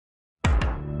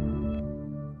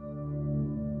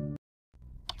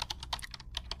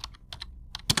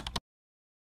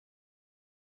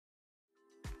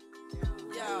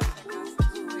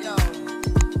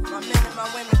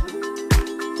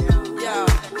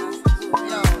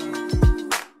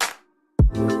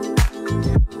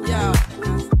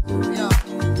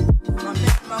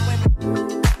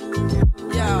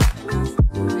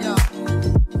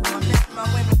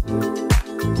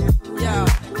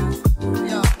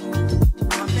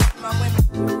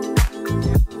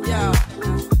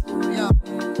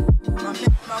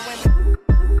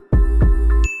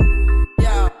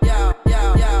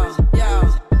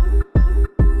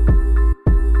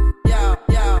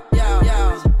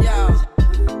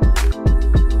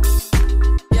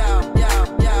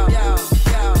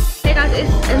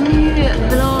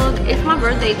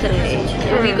day today.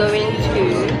 We're going to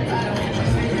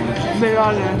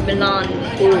Milan.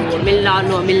 Oh,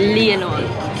 Milano.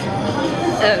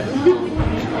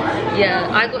 Yeah,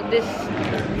 I got this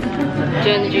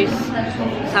Joe and the Juice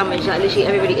sandwich that literally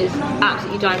everybody is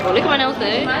absolutely dying for. Look at my nails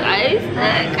though, guys.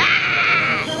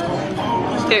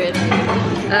 Period.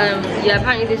 Yeah,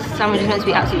 apparently this sandwich is meant to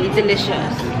be absolutely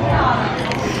delicious.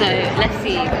 So let's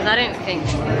see, because I don't think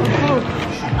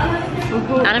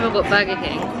I never got Burger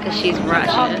King because she's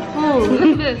ratchet.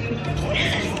 I'm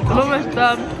almost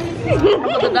done.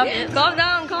 Calm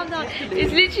down.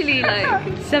 It's literally like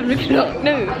 7 o'clock.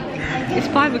 No, it's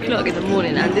 5 o'clock in the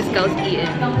morning and this girl's eating.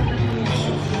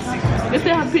 If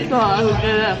they have pizza, I would go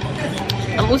there.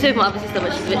 I'm also with my other sister,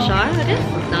 but she's a bit shy, I guess.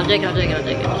 No, I'm joking.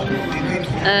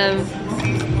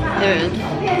 There it is.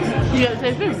 You get the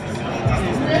same thing?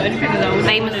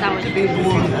 Famous sandwich. What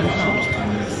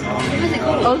is it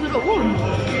called? Oh, is it not warm?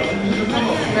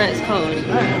 No, it's cold.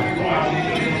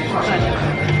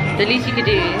 The least you could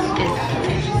do is, do you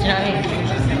know what I mean?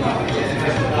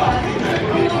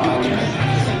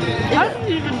 How did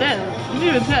you even there? You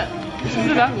didn't even tip. It's a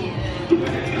good angle.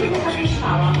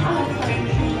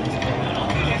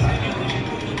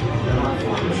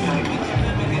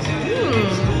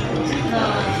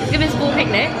 It's giving school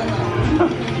picnic.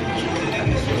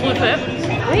 School trip?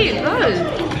 Wait, no.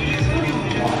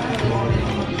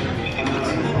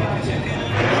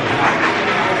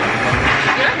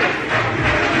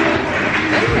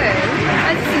 Okay.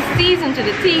 This is seasoned to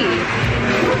the tea.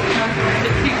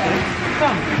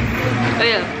 Oh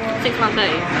yeah, £6.30.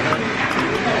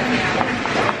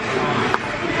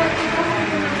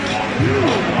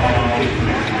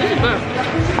 This is good.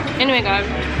 Anyway, guys.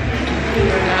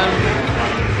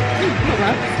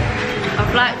 Our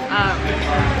flight's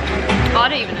oh, I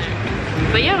don't even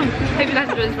know. But yeah, hope you guys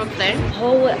enjoy this vlog today.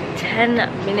 Whole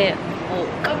 10-minute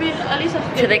walk I mean, at least I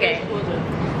to the gate.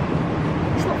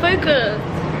 It's not focused.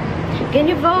 Can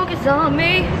you focus on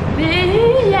me?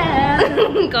 Yeah.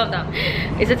 Calm down.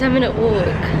 It's a 10-minute walk.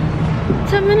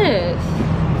 10 minutes.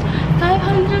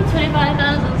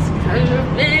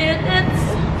 525,600 minutes.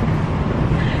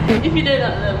 If you know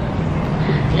that, then.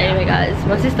 Anyway, guys,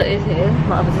 my sister is here.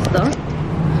 My other sister.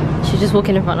 She's just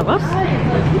walking in front of us.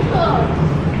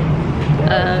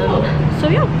 So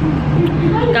yeah,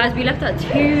 guys, we left at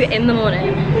 2 in the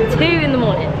morning. 2 in the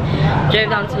morning. Drove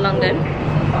down to London.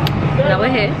 Now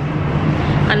we're here.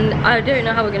 And I don't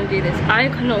know how we're gonna do this. I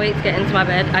cannot wait to get into my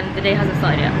bed, and the day hasn't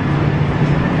started yet.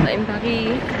 But in Paris.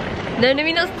 No, let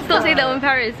me not say that in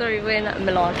Paris. Sorry, we're in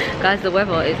Milan. Guys, the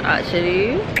weather is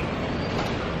actually.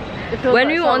 When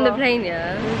we were on the plane,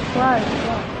 yeah.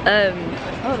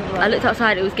 I looked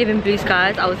outside. It was giving blue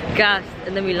skies. I was gassed,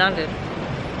 and then we landed.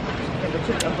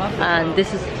 And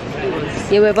this is.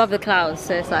 Yeah, we're above the clouds,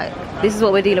 so it's like this is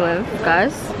what we're dealing with,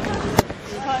 guys.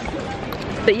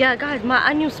 But yeah, guys, my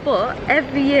annual spot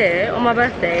every year on my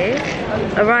birthday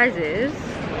arises,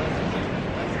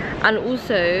 and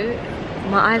also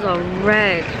my eyes are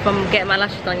red from getting my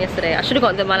lashes done yesterday. I should have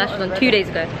gotten my lashes done 2 days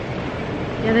ago.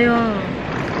 Yeah, they are.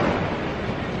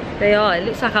 They are. It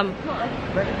looks like I'm.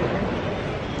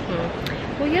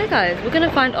 Well, yeah, guys, we're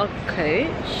gonna find our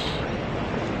coach.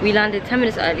 We landed 10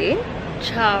 minutes early.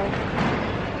 Ciao.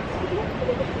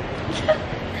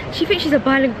 She thinks she's a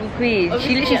bilingual queen.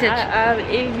 Obviously, she literally said, I'm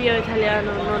Indio,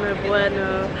 Italiano, non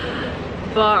bueno,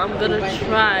 but I'm gonna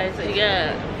try, so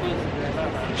yeah.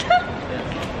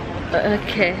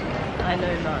 okay. I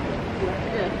know that.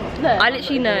 Yeah. No, I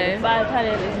literally know. My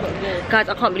Italian is not good. Guys,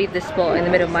 I can't believe this spot in the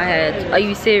middle of my head. Are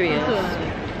you serious?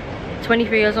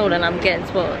 23 years old and I'm getting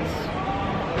spots.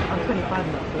 I'm 25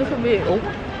 now. Look at me. Oh.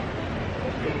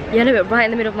 Yeah, no, but right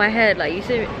in the middle of my head, like, you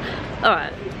serious?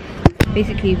 Alright.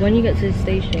 Basically, when you get to the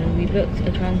station, we booked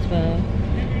a transfer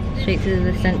straight to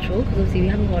the central, because obviously we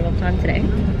haven't got a lot of time today.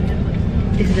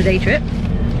 This is a day trip.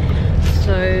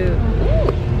 So,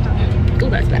 oh,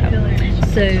 that's better.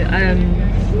 So,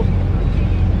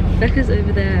 Becca's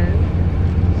over there.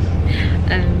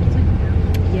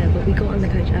 Yeah, but we got on the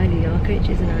coach early. Our coach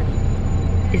isn't at,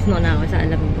 it's not now, it's at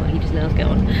 11, but he just let us get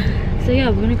on. So yeah,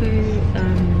 we're gonna go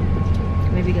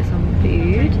maybe get some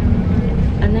food,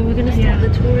 and then we're gonna start the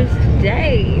tourist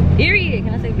day. Period.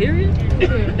 Can I say period?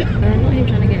 Not him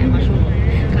trying to get in my short.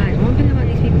 Guys, one thing about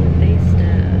these people, they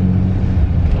stare.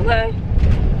 Okay.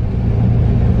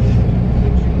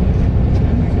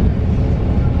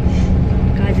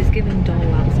 Guys, it's giving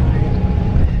dull outside.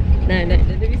 No,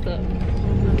 let me stop.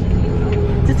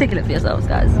 Just take a look for yourselves,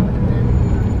 guys.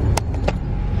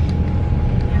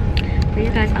 But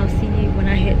yeah, guys, I'll see you when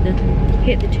I hit the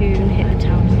tune, hit the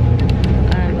town.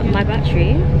 My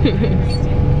battery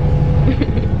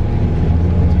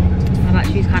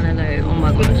battery's kind of low. Oh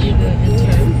my gosh.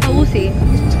 But we'll see.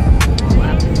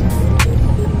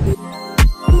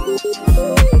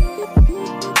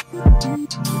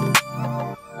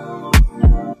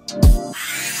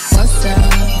 What's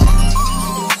up?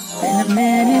 Been a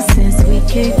minute since we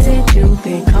kicked it. You've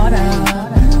been caught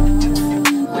up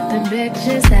with the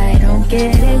bitches that don't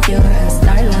get it. You're a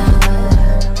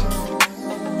starlight.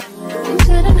 You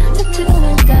shouldn't have to do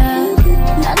like that.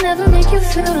 I never make you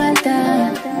feel like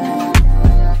that.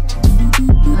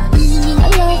 I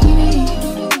love me.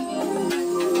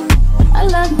 I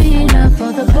love being up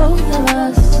for the both of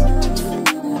us.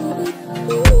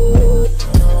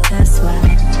 That's why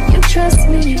you trust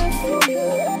me.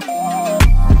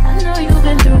 I know you've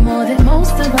been through more than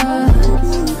most of us.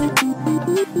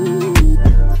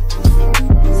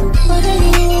 So what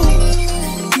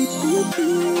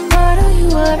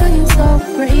are you so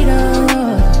afraid of?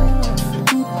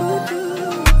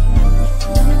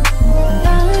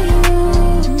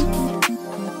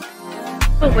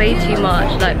 Way too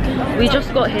much. Like, we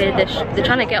just got here, they're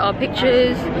trying to get our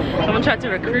pictures. Someone tried to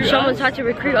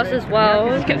recruit us as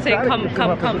well. She kept saying come.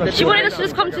 She wanted us to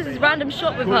just come to this random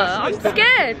shop with her. I'm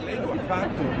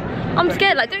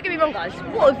scared. Like, don't get me wrong guys,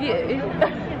 what of you?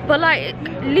 But like,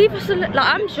 leave us like,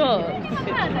 I'm shocked.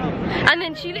 And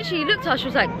then she literally looked at us, she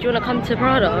was like, do you want to come to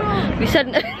Prada? We said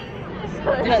no.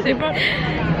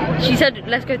 She said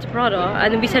let's go to Prada,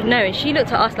 and then we said no, and she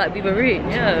looked at us like we were rude.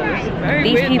 Yeah,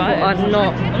 these people are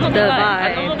not the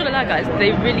vibe. I'm not gonna lie guys,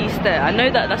 they really stare. I know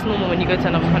that that's normal when you go to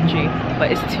another country, but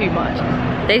it's too much.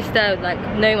 They stare like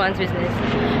no man's business.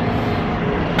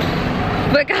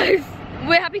 But guys,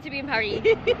 we're happy to be in Paris.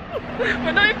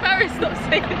 We're not in Paris, stop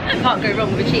saying that. Can't go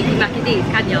wrong with a cheeky mac and D's,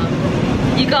 can ya?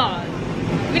 You can't.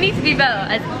 We need to be better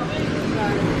as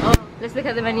let's look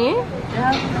at the menu.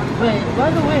 Yeah. Wait, by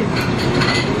the way.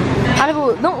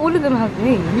 Not all of them have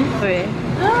wings. Wait.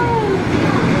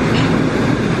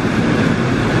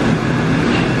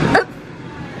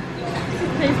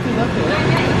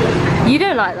 You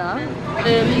don't like that?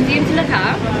 Museum to look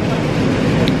at.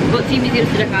 We've got 2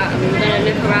 museums to look at. I'm going to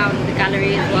look around the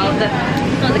gallery as well.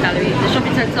 Not the gallery, the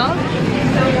shopping centre.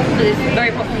 So it's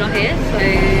very popular here. So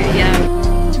yeah.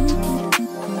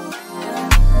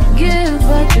 Give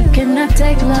what you cannot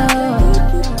take, love.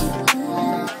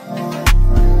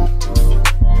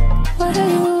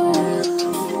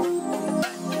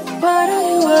 What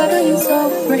are you so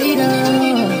afraid of?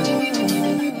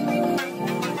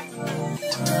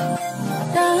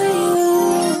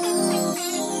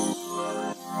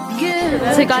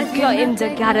 So guys, we are in the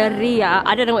Galleria.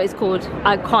 I don't know what it's called,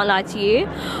 I can't lie to you.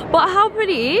 But how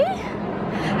pretty?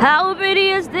 How pretty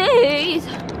is this?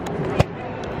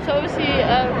 So obviously,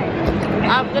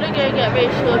 I'm gonna go get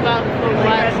Rachel a bag from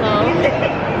YSL.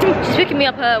 She's picking me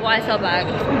up her YSL bag.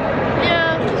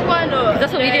 Yeah, just why not?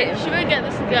 That's what we do. She won't get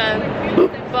this again,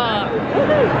 but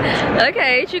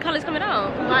okay, true colours coming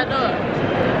out. why not?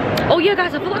 Oh yeah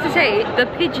guys, I forgot to say, the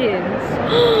pigeons.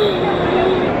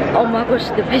 Oh my gosh,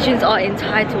 the pigeons are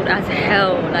entitled as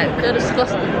hell. Like, They're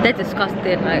disgusting. they're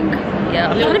disgusting. Like,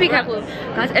 yeah, I'm trying to be careful.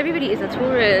 Guys, everybody is a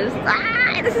tourist.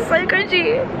 Ah, this is so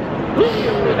cringy.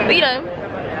 But you know,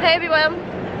 hey everyone.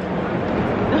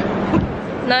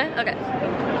 No? Okay.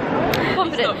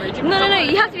 Confident. No,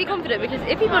 you have to be confident, because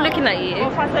if people are looking at you,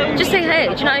 just say hey,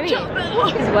 do you know what I mean?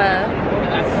 This is where,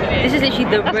 this is literally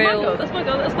the real. That's my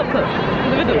girl, let's stop her.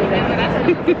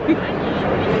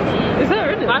 Is that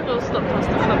really? My girl stopped us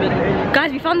to come in.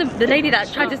 Guys, we found the lady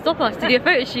that tried to stop us to do a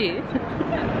photo shoot.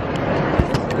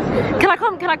 Can I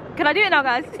come? Can I do it now,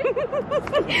 guys?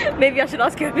 Maybe I should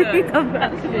ask her if we can come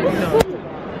back.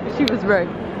 She was rude.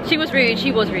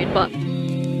 She was rude, but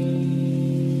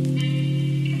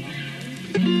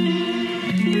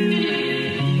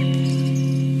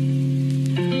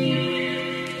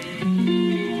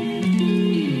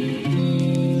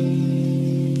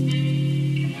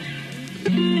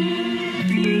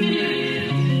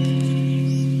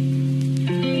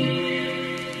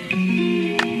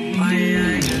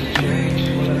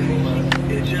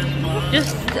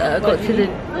got to the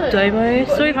Duomo.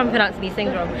 Sorry if I'm pronouncing these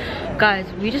things wrong. Guys,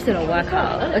 we just did a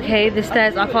workout. Okay, the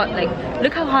stairs, I can't, like,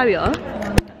 look how high we are.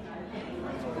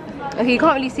 Okay, you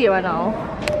can't really see it right now,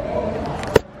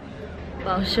 but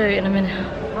I'll show you in a minute.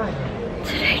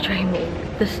 Today, Duomo,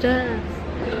 the stairs.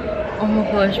 Oh my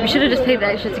gosh, we should have just paid the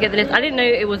extra to get the lift. I didn't know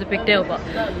it was a big deal, but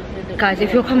guys,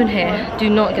 if you're coming here, do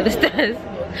not get the stairs.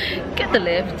 Get the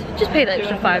lift. Just pay the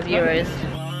extra €5.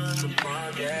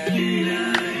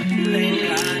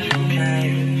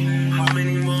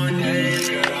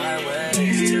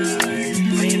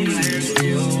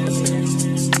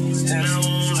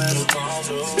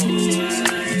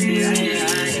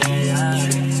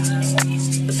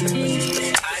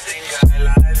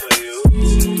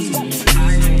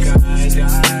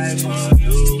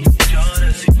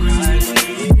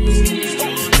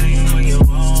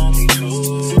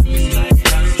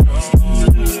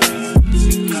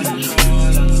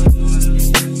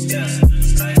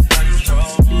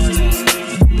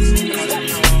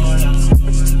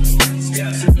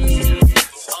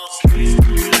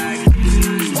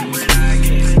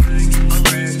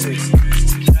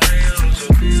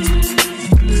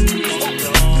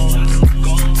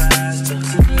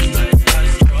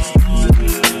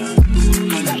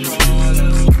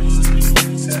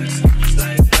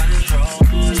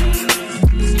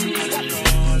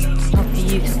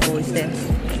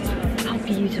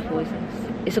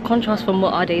 contrast from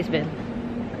what our day's been.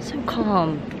 So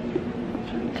calm.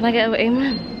 Can I get an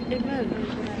amen? Amen.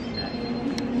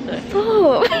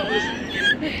 Stop!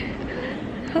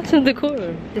 Have some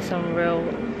decorum. This is some real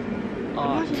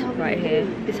art right here.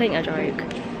 This ain't a joke.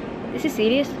 This is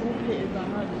serious.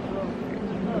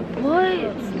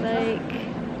 What? Like...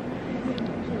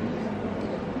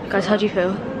 Guys, how do you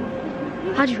feel?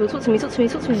 How do you feel? Talk to me, talk to me,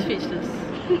 talk to me. Speechless.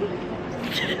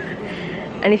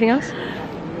 Anything else?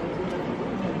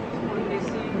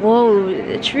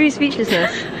 Whoa, true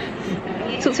speechlessness.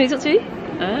 Talk to me, talk to me.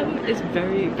 It's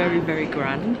very, very, very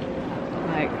grand.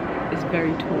 Like, it's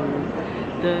very tall.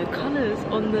 The colours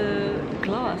on the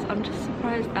glass, I'm just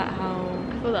surprised at how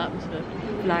For the atmosphere.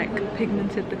 like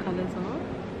pigmented the colours are.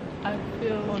 I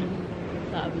feel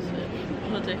the atmosphere.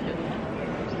 I'm not joking.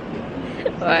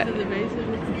 Alright. This is amazing.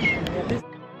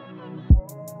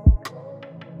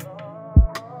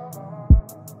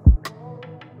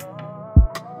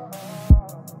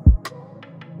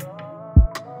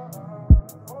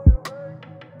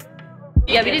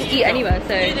 Yeah, we didn't eat anywhere,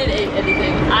 so... You didn't eat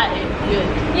anything. I ate good.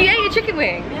 You ate your chicken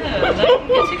wing? Yeah, like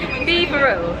your chicken wings. Be for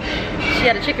real. She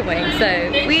had a chicken wing, so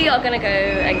we are gonna go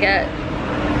and get,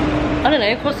 I don't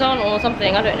know, croissant or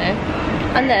something, I don't know.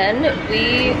 And then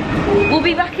we will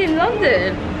be back in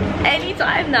London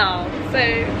anytime now. So,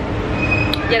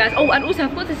 yeah guys, oh, and also I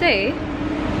forgot to say,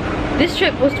 this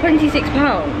trip was £26.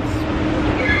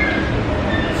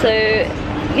 So,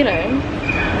 you know,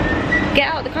 get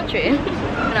out of the country.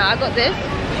 Now I got this.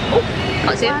 Oh,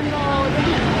 can't see it.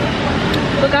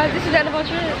 But guys, this is the end of our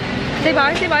trip. Say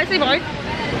bye, say bye, say bye.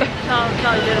 Ciao,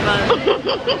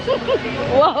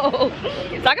 Whoa,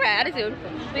 it's like an attitude.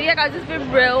 But yeah guys, it's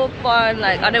been real fun.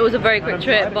 Like, I know it was a very quick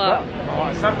trip, but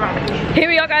here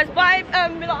we are guys, bye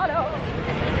Milano.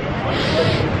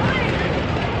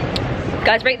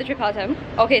 Guys, rate the trip out of 10.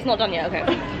 Okay, it's not done yet, okay.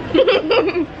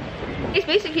 It's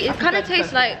basically, it kind of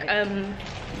tastes like,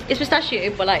 it's pistachio,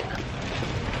 but like,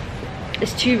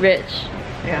 it's too rich.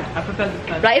 Yeah, I prefer this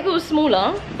kind. Like if it was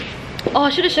smaller, oh I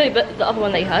should have showed you the other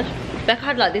one that you had. Becca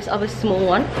had like this other small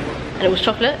one and it was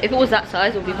chocolate. If it was that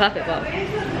size it would be perfect, but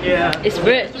Yeah, it's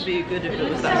rich. it would be good if it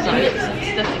was that size.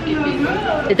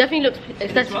 It definitely looks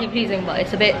aesthetically pleasing, but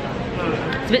it's a bit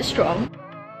strong.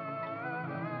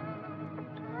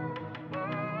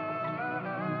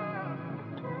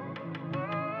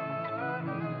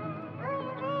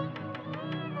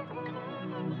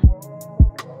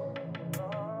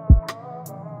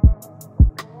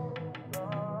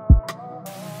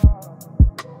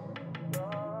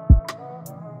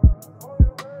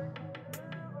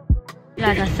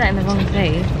 Guys, I sat in the wrong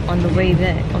place on the way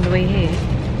there, on the way here.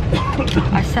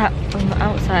 I sat on the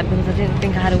outside because I didn't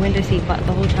think I had a window seat, but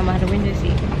the whole time I had a window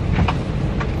seat.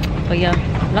 But yeah,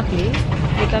 luckily, I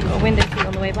think I got a window seat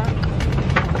on the way back.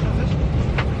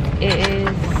 It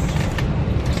is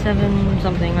 7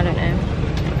 something, I don't know.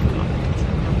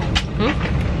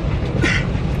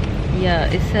 Yeah,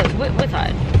 it's we're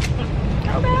tired.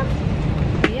 Okay.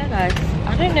 But yeah guys,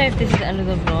 I don't know if this is the end of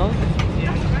the vlog.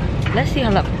 Let's see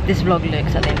how this vlog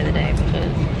looks at the end of the day,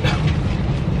 because,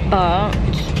 but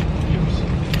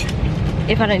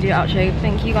if I don't do outro,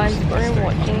 thank you guys for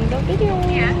watching the video.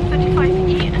 Yeah, such a fun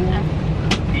eat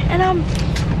and I'm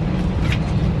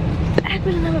back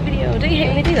with another video. Don't you hate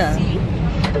when I do that?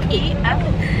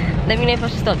 Let me know if I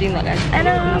should stop doing that, guys. And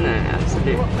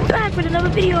I'm back with another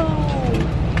video.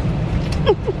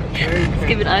 Just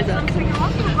giving eyes up.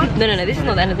 No, this is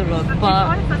not the end of the vlog,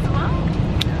 but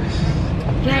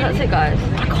yeah, that's it guys.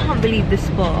 I can't believe this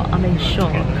spot. I'm in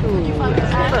shock. Ooh.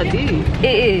 That's what I do.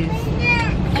 It is.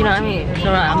 Do you know what I mean? It's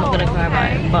alright, I'm not gonna cry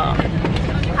about it,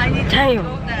 but damn.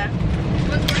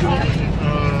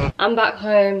 I'm back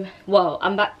home. Well,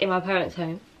 I'm back in my parents'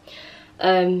 home.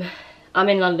 I'm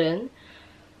in London.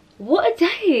 What a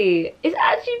day! It's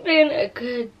actually been a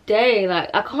good day.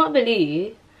 Like, I can't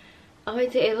believe I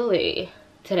went to Italy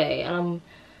today and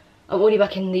I'm already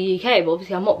back in the UK, but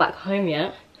obviously I'm not back home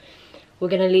yet. We're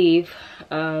gonna leave.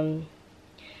 We're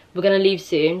gonna leave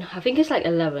soon. I think it's like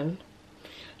 11.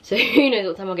 So who knows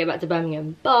what time I'll get back to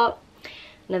Birmingham. But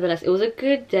nevertheless, it was a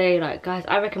good day. Like guys,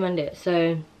 I recommend it.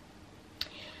 So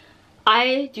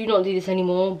I do not do this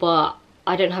anymore, but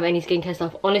I don't have any skincare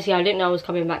stuff. Honestly, I didn't know I was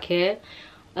coming back here.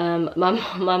 My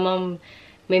mum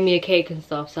made me a cake and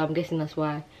stuff, so I'm guessing that's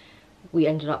why we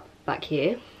ended up back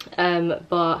here.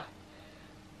 But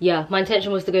yeah, my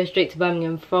intention was to go straight to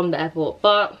Birmingham from the airport,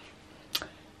 but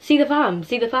see the fam.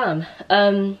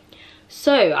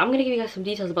 So I'm gonna give you guys some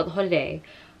details about the holiday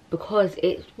because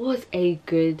it was a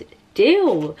good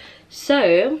deal.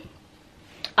 So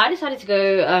I decided to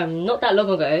go not that long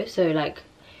ago, so like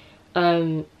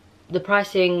the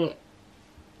pricing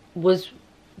was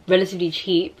relatively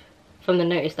cheap from the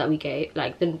notice that we gave,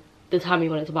 like the time we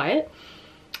wanted to buy it.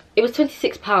 It was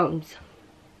 £26.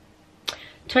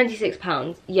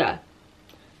 £26, yeah,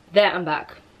 there and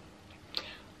back.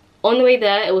 On the way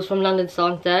there, it was from London to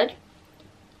Stansted.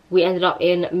 We ended up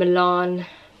in Milan,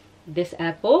 this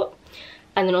airport,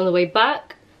 and then on the way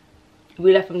back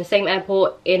we left from the same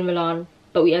airport in Milan,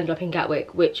 but we ended up in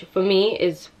Gatwick, which for me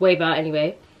is way better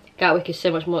anyway. Gatwick is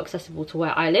so much more accessible to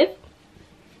where I live.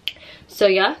 So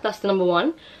yeah, that's the number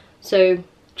one. So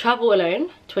travel alone,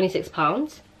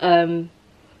 £26,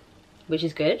 which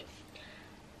is good.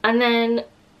 And then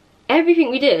everything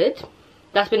we did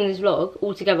that's been in this vlog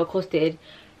altogether costed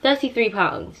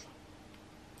 £33.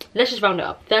 Let's just round it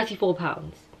up,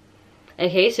 £34.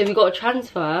 Okay, so we got a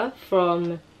transfer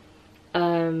from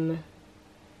the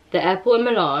airport in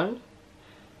Milan,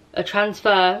 a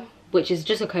transfer which is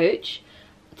just a coach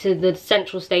to the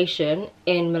central station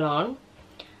in Milan,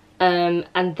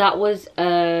 and that was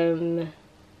 €30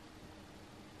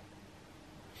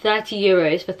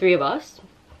 for 3 of us.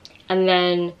 And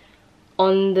then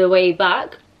on the way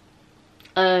back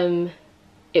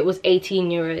it was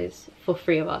 €18 for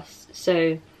 3 of us,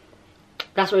 so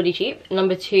that's really cheap.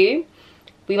 Number 2,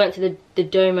 we went to the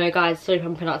Duomo, guys, sorry if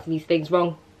I'm pronouncing these things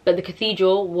wrong, but the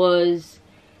cathedral was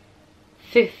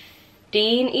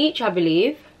 15 each, I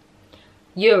believe,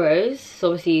 euros, so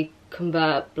obviously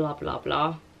convert blah blah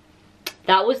blah.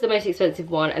 That was the most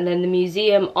expensive one. And then the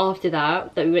museum after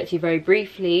that we went to very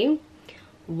briefly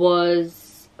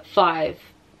was 5.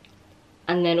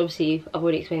 And then obviously I've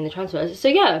already explained the transfers. So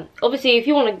yeah, obviously if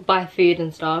you want to buy food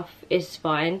and stuff, it's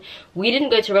fine. We didn't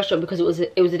go to a restaurant because it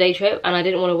was a day trip, and I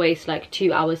didn't want to waste like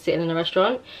 2 hours sitting in a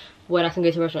restaurant when I can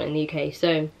go to a restaurant in the UK.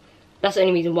 So that's the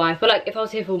only reason why. I feel like if I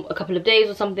was here for a couple of days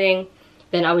or something,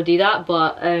 then I would do that.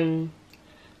 But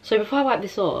so before I wipe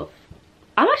this off,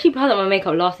 I'm actually proud that my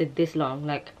makeup lasted this long.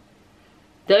 Like,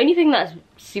 the only thing that's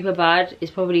super bad is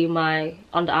probably my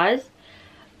under eyes,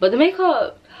 but the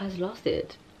makeup has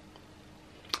lasted.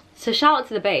 So shout out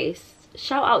to the base.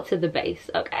 Shout out to the base,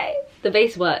 okay? The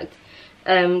base worked.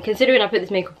 Considering I put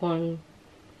this makeup on,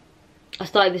 I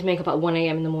started this makeup at 1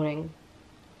 AM in the morning.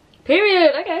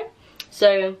 Period, okay.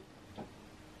 So,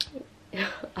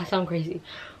 I sound crazy.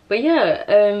 But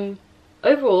yeah,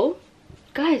 overall,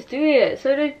 guys, do it.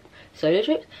 Solo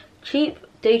trips, cheap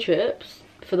day trips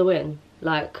for the win.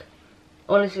 Like,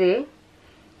 honestly,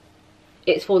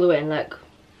 it's for the win. Like,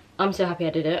 I'm so happy I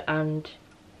did it, and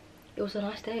it was a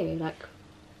nice day. Like,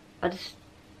 I just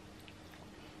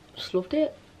loved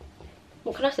it.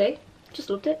 What can I say? Just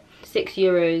loved it.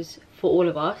 €6 for all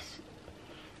of us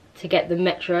to get the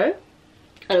metro,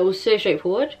 and it was so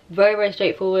straightforward. Very, very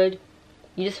straightforward.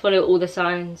 You just follow all the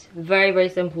signs. Very, very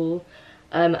simple.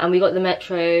 And we got the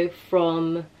metro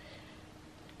from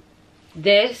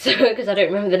this, because I don't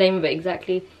remember the name of it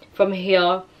exactly, from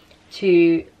here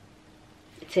to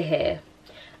here.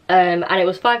 And it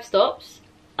was 5 stops,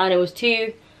 and it was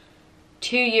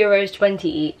 €2.20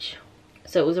 each.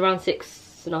 So it was around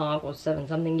 6.5 or 7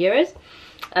 something euros.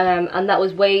 And that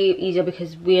was way easier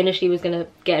because we initially was gonna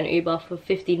get an Uber for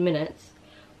 15 minutes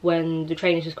when the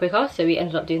train is just quicker, so we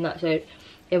ended up doing that. So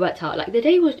it worked out. Like, the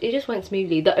day it just went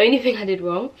smoothly. The only thing I did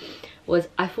wrong was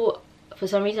I thought, for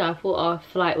some reason I thought our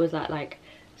flight was at like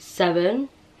 7,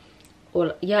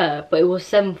 or yeah, but it was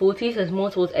 7:40, so it's more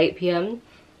towards 8 PM.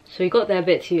 So we got there a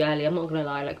bit too early, I'm not gonna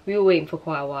lie. Like, we were waiting for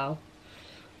quite a while,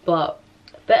 but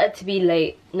better to be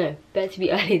early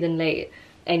than late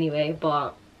anyway.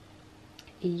 But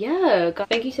yeah, guys,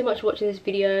 thank you so much for watching this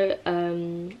video.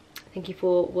 Thank you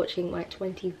for watching my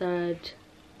 23,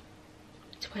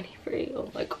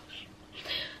 oh my gosh,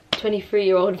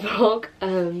 23-year-old vlog.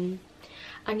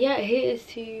 And yeah, here's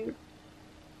to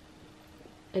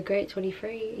a great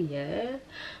 23, yeah,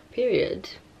 period.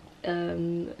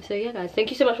 So yeah, guys,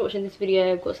 thank you so much for watching this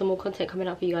video. I've got some more content coming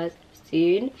up for you guys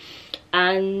soon,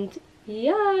 and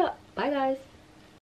yeah, bye guys.